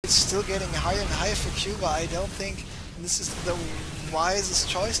it's still getting higher and higher for Cuba. I don't think this is the wisest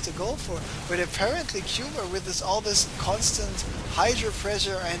choice to go for. But apparently Cuba, with all this constant hydro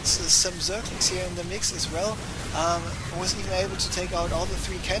pressure and some Zerglings here in the mix as well, was even able to take out all the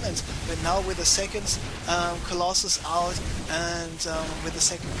 3 cannons. But now with the second Colossus out and with the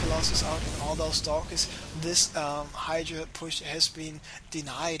second Colossus out and all those Stalkers, this Hydra push has been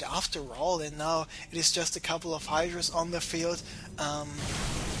denied after all, and now it is just a couple of Hydras on the field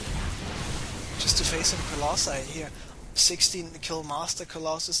just to face some Colossi here. 16 kill Master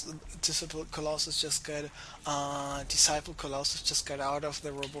Colossus, Disciple Colossus just got, Disciple Colossus just got out of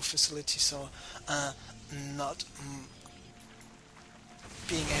the Robo facility, so not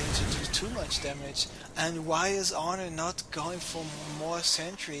being able to do too much damage. And why is Honor not going for more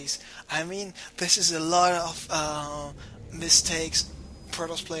sentries? I mean, this is a lot of mistakes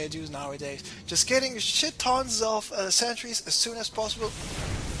Protoss player do nowadays. Just getting shit tons of sentries as soon as possible,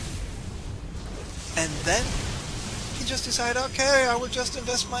 and then he just decided, okay, I will just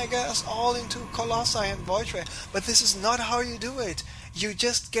invest my gas all into Colossi and Void Ray. But this is not how you do it. You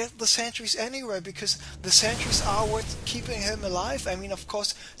just get the sentries anyway, because the sentries are what's keeping him alive. I mean, of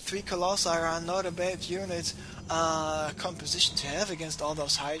course, 3 Colossi are not a bad unit composition to have against all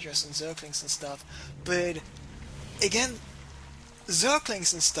those Hydras and Zerglings and stuff. But again,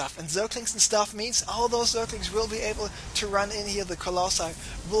 Zerglings and stuff means all those Zerglings will be able to run in here. The Colossi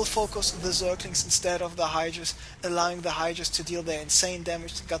will focus the Zerglings instead of the Hydras, allowing the Hydras to deal their insane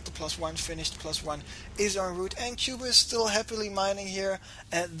damage. Got the +1 finished, +1 is en route, and Kuba is still happily mining here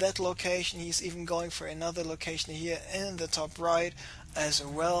at that location. He's even going for another location here in the top right as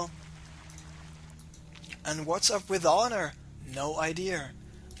well. And what's up with Honor? No idea.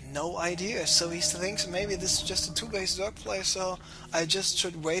 No idea. So he thinks maybe this is just a 2-base Zerg play, so I just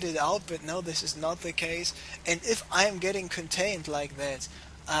should wait it out. But no, this is not the case. And if I am getting contained like that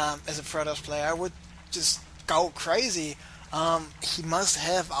as a Protoss player, I would just go crazy. He must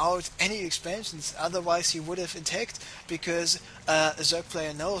have out any expansions, otherwise he would have attacked, because a Zerg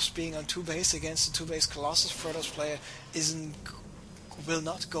player knows being on 2-base against a 2-base Colossus Protoss player will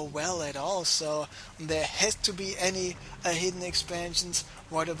not go well at all. So there has to be any hidden expansions.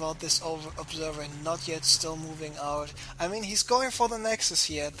 What about this Observer not yet still moving out? I mean, he's going for the Nexus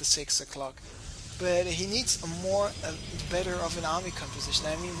here at the 6 o'clock, but he needs better of an army composition.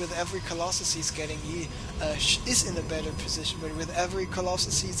 I mean, with every Colossus he's getting, he is in a better position, but with every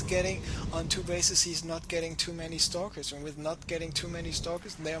Colossus he's getting on 2 bases, he's not getting too many Stalkers, and with not getting too many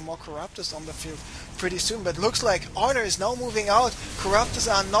Stalkers, there are more Corruptors on the field pretty soon. But looks like Honor is now moving out. Corruptors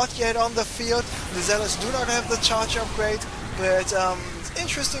are not yet on the field. The Zealots do not have the charge upgrade, but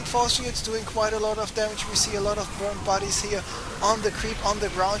interesting force fields doing quite a lot of damage. We see a lot of burned bodies here on the creep on the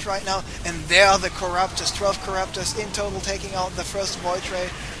ground right now, and there are the Corruptors, 12 Corruptors in total, taking out the first Void Ray,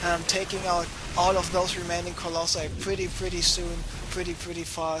 taking out all of those remaining Colossi pretty soon, pretty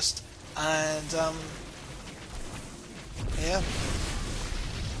fast. And yeah,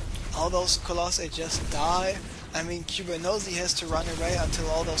 all those Colossi just die. I mean, Kuba knows he has to run away until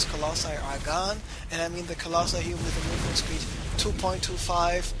all those Colossi are gone. And I mean, the Colossi here with the movement speed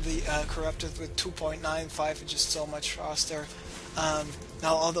 2.25, the Corrupted with 2.95, which is so much faster.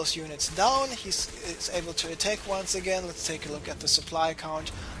 Now all those units down, is able to attack once again. Let's take a look at the supply count.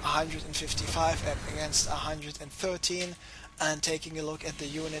 155 against 113. And taking a look at the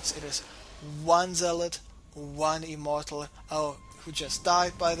units, it is 1 Zealot, 1 Immortal, who just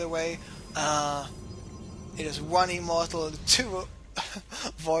died, by the way. It is 1 Immortal, 2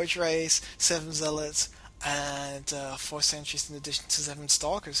 Void Rays, 7 Zealots, and 4 Sentries in addition to 7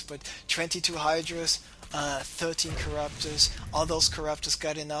 Stalkers. But 22 Hydras, 13 Corruptors. All those Corruptors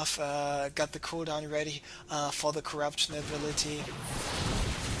got enough, got the cooldown ready for the Corruption ability.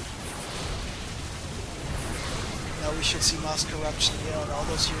 Now we should see Mass Corruption here on all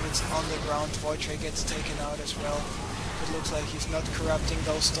those units on the ground. Void Ray gets taken out as well. It looks like he's not corrupting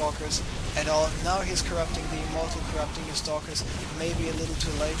those Stalkers at all. Now he's corrupting the Immortal, corrupting his Stalkers, maybe a little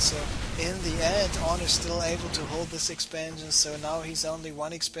too late. So in the end, Honor is still able to hold this expansion, so now he's only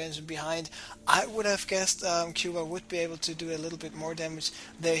 1 expansion behind. I would have guessed Kuba would be able to do a little bit more damage.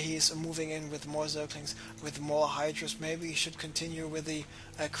 There he is moving in with more Zerglings, with more Hydras. Maybe he should continue with the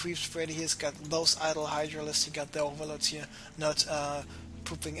creep spread. He's got those idle Hydralists, he got the Overlords here, not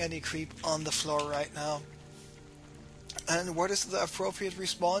pooping any creep on the floor right now. And what is the appropriate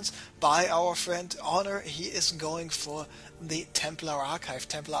response by our friend Honor? He is going for the Templar Archive.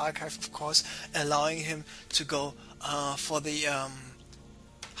 Templar Archive, of course, allowing him to go for the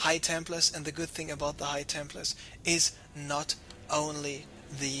High Templars. And the good thing about the High Templars is not only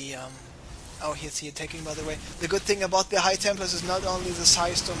the Oh, he's here taking, by the way. The good thing about the High Templars is not only the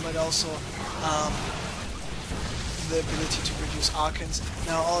Psi Storm, but also um, the ability to produce Archons.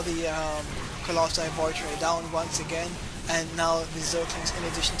 Now all the Colossi Void Ray down once again, and now the Zerglings, in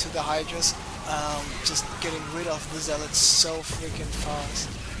addition to the Hydras, just getting rid of the Zealots so freaking fast.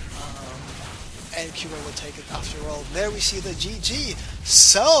 And Cuba will take it after all. There we see the GG.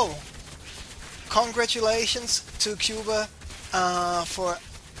 So, congratulations to Cuba for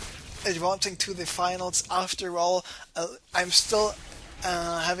advancing to the finals. After all, I'm still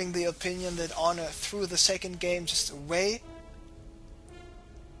having the opinion that Honor threw the second game just away.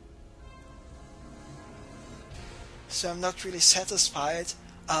 So I'm not really satisfied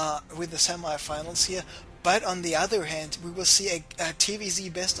with the semi-finals here. But on the other hand, we will see a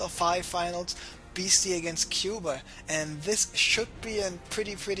TVZ best of 5 finals, Beastie against Cuba, and this should be a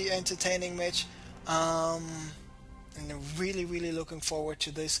pretty entertaining match. And I'm really looking forward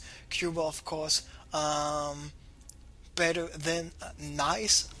to this. Cuba, of course, better than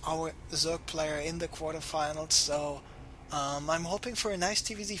Nice, our Zerg player in the quarterfinals. So I'm hoping for a nice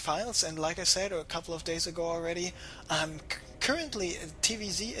TVZ finals, and like I said a couple of days ago already, currently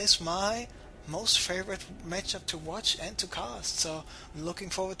TVZ is my most favorite matchup to watch and to cast. So I'm looking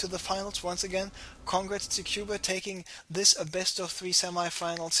forward to the finals once again. Congrats to Cuba taking this a best of 3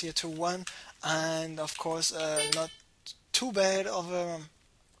 semi-finals here to 1, and of course not too bad of a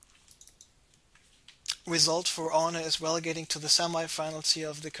result for Honor as well, getting to the semi-finals here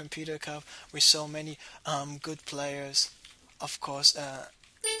of the Competo Cup with so many good players. Of course, a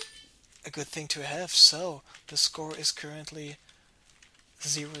good thing to have. So the score is currently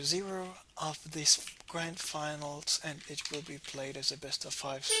 0-0 of this grand finals, and it will be played as a best of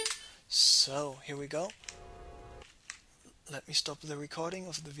 5. So here we go. Let me stop the recording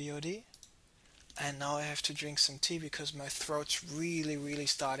of the VOD. And now I have to drink some tea because my throat's really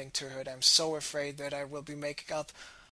starting to hurt. I'm so afraid that I will be making up